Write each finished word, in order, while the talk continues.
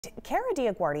Kara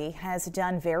Dioguardi has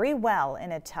done very well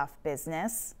in a tough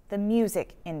business, the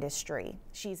music industry.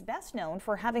 She's best known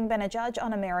for having been a judge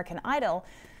on American Idol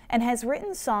and has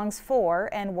written songs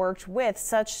for and worked with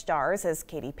such stars as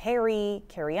Katy Perry,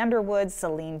 Carrie Underwood,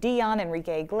 Celine Dion,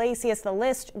 Enrique Iglesias. The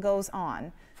list goes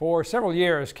on. For several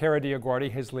years, Kara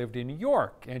Dioguardi has lived in New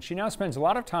York, and she now spends a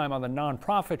lot of time on the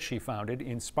nonprofit she founded,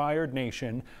 Inspired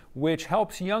Nation, which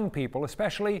helps young people,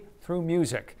 especially through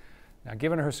music. Now,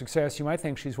 given her success, you might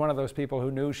think she's one of those people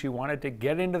who knew she wanted to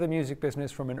get into the music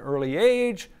business from an early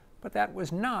age, but that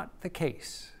was not the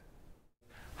case.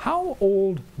 How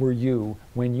old were you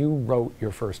when you wrote your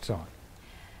first song?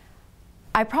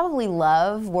 I probably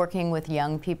love working with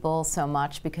young people so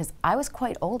much because I was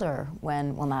quite older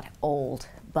when, well, not old,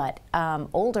 but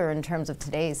older in terms of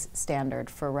today's standard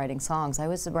for writing songs. I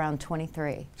was around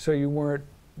 23. So you weren't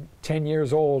 10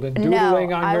 years old and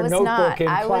doodling on your notebook in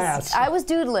class. I was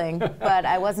doodling, but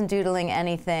I wasn't doodling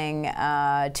anything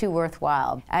too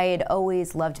worthwhile. I had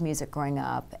always loved music growing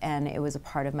up, and it was a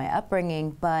part of my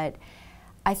upbringing, but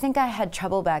I think I had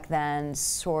trouble back then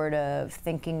sort of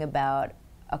thinking about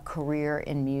a career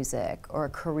in music or a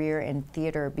career in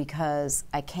theater because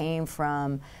I came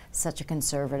from such a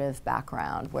conservative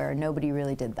background where nobody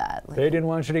really did that. They didn't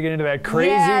want you to get into that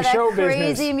crazy show business.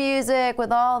 Crazy music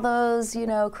with all those, you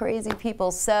know, crazy people.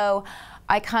 So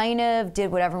I kind of did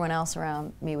what everyone else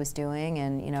around me was doing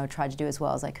and, you know, tried to do as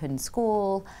well as I could in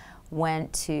school.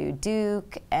 Went to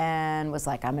Duke and was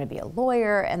like, I'm going to be a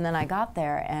lawyer. And then I got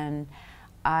there and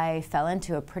I fell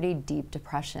into a pretty deep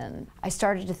depression. I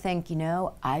started to think, you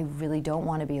know, I really don't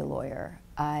want to be a lawyer.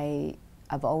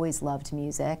 I've always loved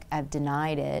music. I've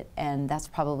denied it, and that's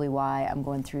probably why I'm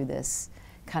going through this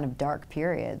kind of dark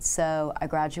period. So I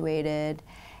graduated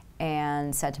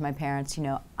and said to my parents, you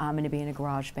know, I'm going to be in a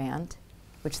garage band,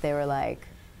 which they were like,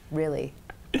 really?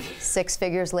 6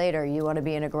 figures later, you want to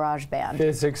be in a garage band.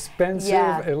 This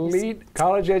expensive, elite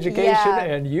college education,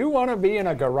 and you want to be in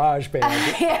a garage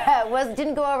band. Yeah, it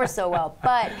didn't go over so well.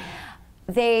 But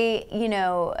they, you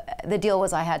know, the deal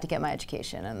was I had to get my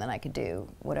education, and then I could do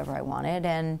whatever I wanted.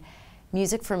 And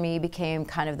music for me became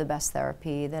kind of the best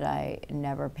therapy that I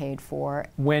never paid for.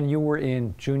 When you were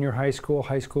in junior high school,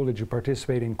 did you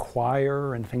participate in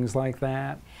choir and things like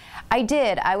that? I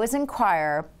did. I was in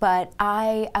choir, but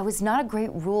I was not a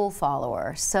great rule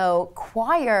follower. So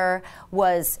choir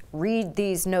was read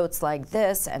these notes like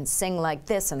this and sing like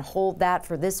this and hold that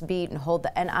for this beat and hold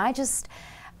that. And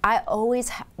I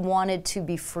always wanted to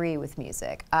be free with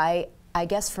music. I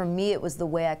guess for me it was the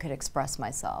way I could express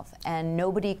myself, and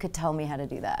nobody could tell me how to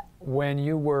do that. When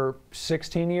you were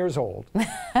 16 years old,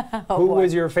 who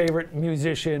was your favorite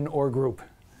musician or group?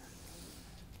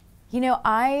 You know,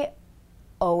 I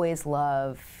always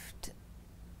loved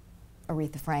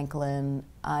Aretha Franklin,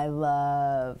 I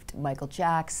loved Michael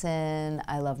Jackson,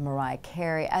 I loved Mariah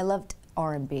Carey, I loved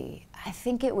R&B. I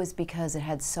think it was because it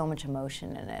had so much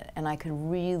emotion in it, and it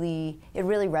really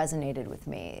resonated with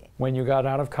me. When you got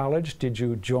out of college, did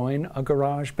you join a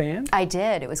garage band? I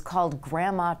did. It was called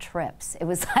Grandma Trips. It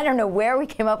was, I don't know where we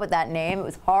came up with that name, it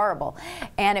was horrible.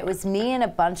 And it was me and a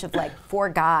bunch of like 4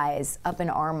 guys up in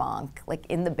Armonk, like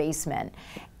in the basement.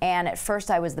 And at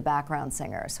first I was the background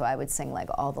singer, so I would sing like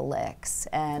all the licks.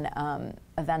 And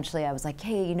eventually I was like,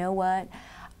 hey, you know what?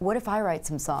 What if I write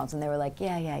some songs? And they were like,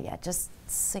 yeah, just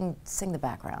sing the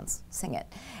backgrounds, sing it.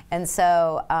 And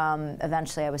so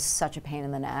eventually I was such a pain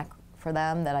in the neck for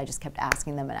them that I just kept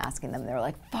asking them and asking them. They were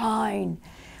like, fine,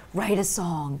 write a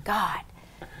song, God,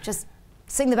 just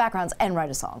sing the backgrounds and write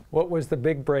a song. What was the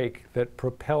big break that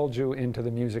propelled you into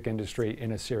the music industry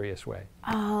in a serious way?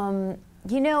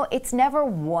 You know, it's never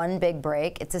one big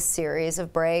break, it's a series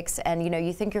of breaks. And you know,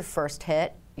 you think your first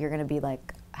hit, you're gonna be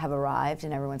like, have arrived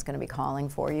and everyone's going to be calling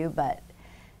for you, but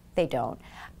they don't.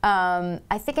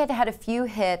 I think I'd had a few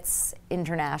hits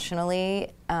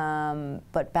internationally,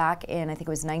 but back in, I think it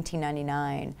was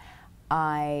 1999,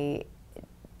 I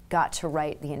got to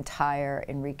write the entire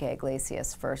Enrique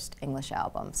Iglesias' first English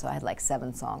album, so I had like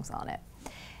 7 songs on it.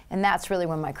 And that's really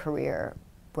when my career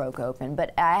broke open.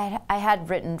 But I had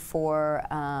written for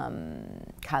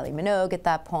Kylie Minogue at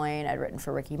that point, I'd written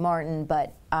for Ricky Martin,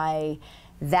 but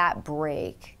that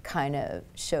break kind of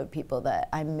showed people that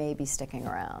I may be sticking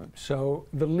around. So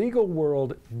the legal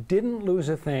world didn't lose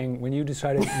a thing when you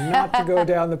decided not to go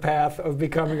down the path of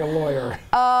becoming a lawyer.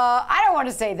 I don't want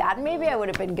to say that. Maybe I would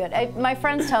have been good. My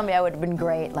friends tell me I would have been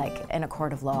great, like in a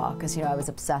court of law, because you know I was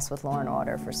obsessed with Law and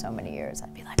Order for so many years.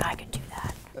 I'd be like, I could do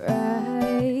that.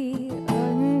 Right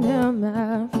under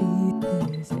my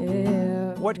feet is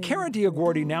What Kara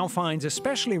Dioguardi now finds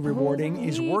especially rewarding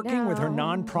is working with her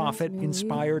nonprofit,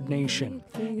 Inspired Nation.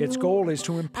 Its goal is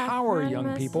to empower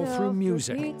young people through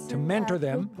music, to mentor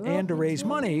them, and to raise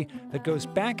money that goes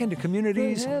back into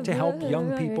communities to help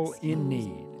young people in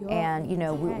need. And, you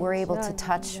know, we're able to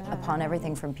touch upon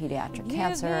everything from pediatric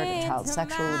cancer to child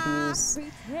sexual abuse,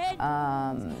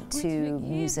 to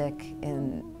music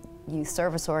in youth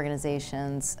service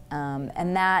organizations,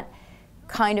 and that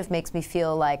kind of makes me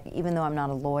feel like, even though I'm not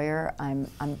a lawyer, I'm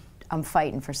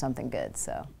fighting for something good.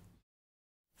 So.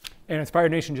 And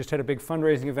Inspired Nation just had a big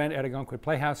fundraising event at Algonquin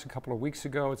Playhouse a couple of weeks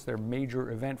ago. It's their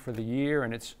major event for the year,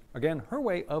 and it's, again, her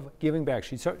way of giving back.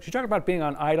 She talked about being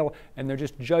on Idol, and they're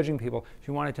just judging people.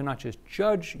 She wanted to not just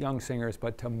judge young singers,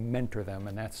 but to mentor them,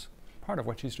 and that's part of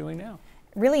what she's doing now.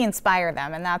 Really inspire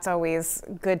them, and that's always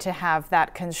good to have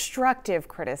that constructive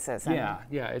criticism.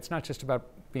 Yeah, it's not just about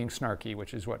being snarky,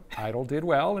 which is what Idol did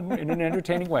well in an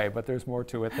entertaining way, but there's more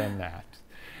to it than that.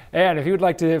 And if you would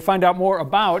like to find out more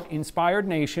about Inspired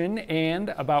Nation and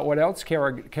about what else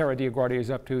Kara Dioguardi is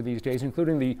up to these days,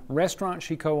 including the restaurant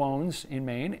she co-owns in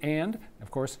Maine and,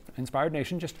 of course, Inspired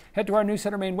Nation, just head to our News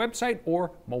Center Maine website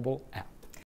or mobile app.